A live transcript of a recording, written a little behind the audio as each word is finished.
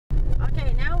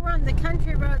on the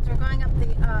country roads, we're going up the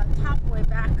top way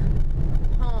back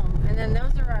home, and then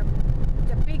those are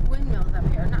the big windmills up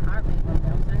here. Not our big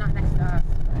windmills, they're not next to us,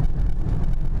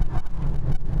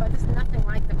 but it's nothing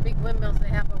like the big windmills they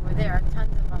have over there.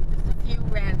 Tons of them, just a few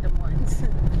random ones.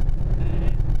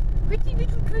 Pretty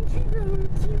little country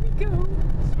roads, here we go.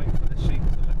 Let's wait for the sheep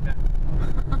to look at.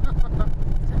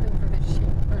 Something for the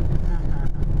sheep.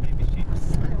 Baby sheep.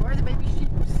 Where are the baby sheep?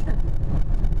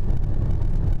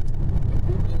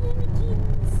 Baby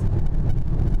mannequins.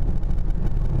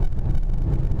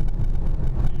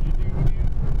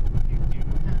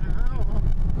 Oh.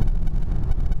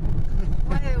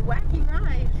 What a wacky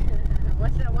ride.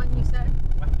 What's that one you said?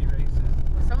 Wacky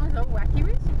races. Someone's wacky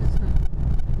races.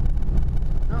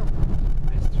 Oh.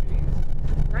 Nice trees.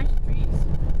 Nice trees.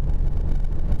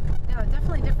 Yeah,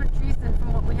 definitely different trees than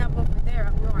from what we have over there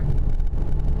up north.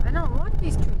 I don't know what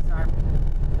these trees are.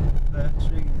 Fir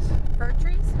trees. Fir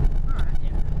trees? Alright.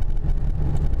 Yeah.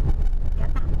 Yeah,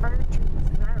 fir trees.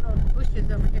 And I don't know, the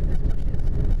bushes over here. There's bushes.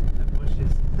 The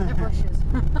bushes. They're bushes.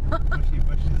 Bushy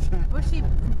bushes. Bushy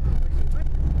bushes.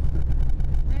 Is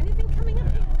there anything coming up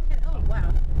here? Oh, wow.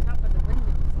 Top of the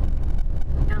windows.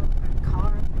 Now, a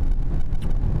car. Thing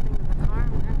of the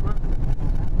car.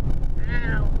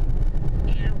 Ow.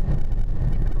 Ow.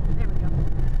 There we go.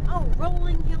 Oh,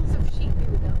 rolling hills of sheep. Here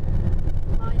we go.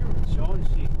 Sean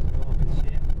sheep. Golden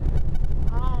sheep.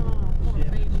 Oh, poor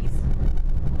Sheep. babies.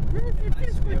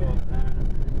 Nice view over there.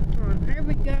 There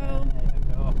we go. There we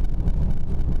go.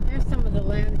 There's some of the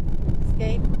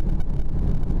landscape.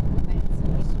 Must be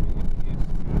used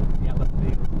to yellow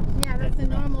fields. Yeah, that's the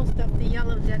normal stuff, the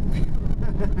yellow dead field.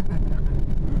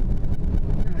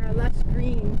 Lush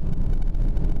green.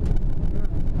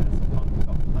 There's a pond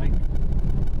top lake.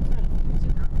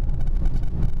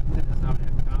 There's only a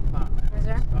car park. Is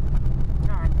there?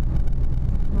 Alright.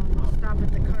 Well, we'll stop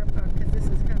at the car park because this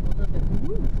is kind of a little bit.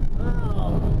 Woo.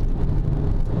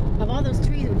 Oh. Of all those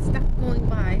trees with stuff going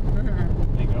by.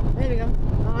 There you go. There we go.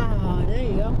 Ah, there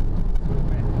you go.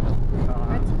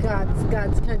 That's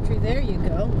God's country. There you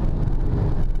go.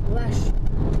 Lush.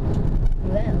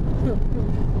 Well.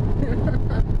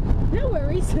 No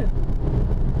worries.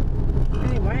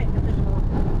 Anyway,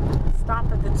 we'll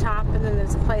stop at the top, and then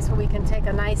there's a place where we can take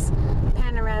a nice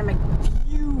panoramic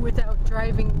view without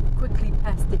driving quickly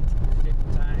past it. Dip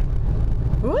time.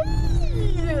 Whee!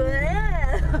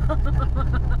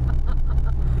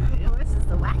 Oh, this is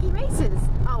the wacky races.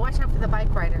 Oh, watch out for the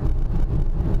bike rider.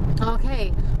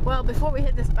 Okay, well, before we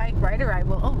hit this bike rider, I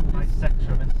will. Oh, My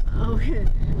sexualist. oh,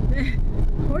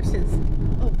 horses.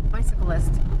 Oh,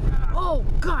 bicyclist. Oh,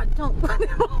 God, don't.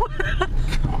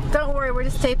 Don't worry, we're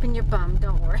just taping your bum.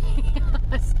 Don't worry.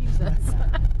 Excuse us.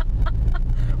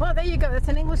 Well, there you go. That's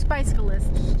an English bicyclist.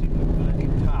 Stupid bloody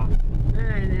car.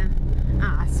 I know.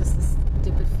 Ah, it's just a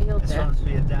stupid field This there. one's for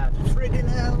your dad. Friggin'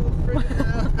 hell, friggin'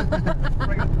 hell.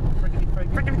 Friggin'.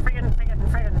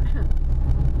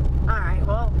 Alright,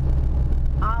 well,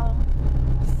 I'll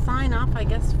sign off, I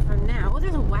guess, for now. Oh,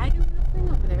 there's a wagon thing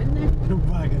over there, isn't there?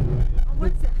 Wagon wheel. Oh,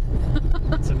 what's that?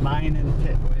 It's a mining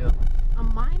pit wheel. A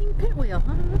mining pit wheel,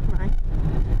 huh? Right.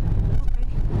 Okay.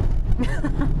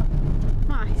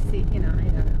 Oh, I see, you know, I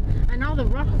don't know. And all the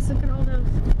rocks, look at all those.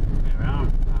 We're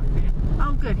on.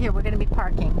 Oh, good. Here, we're going to be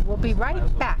parking. We'll be right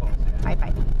back.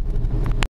 Bye-bye.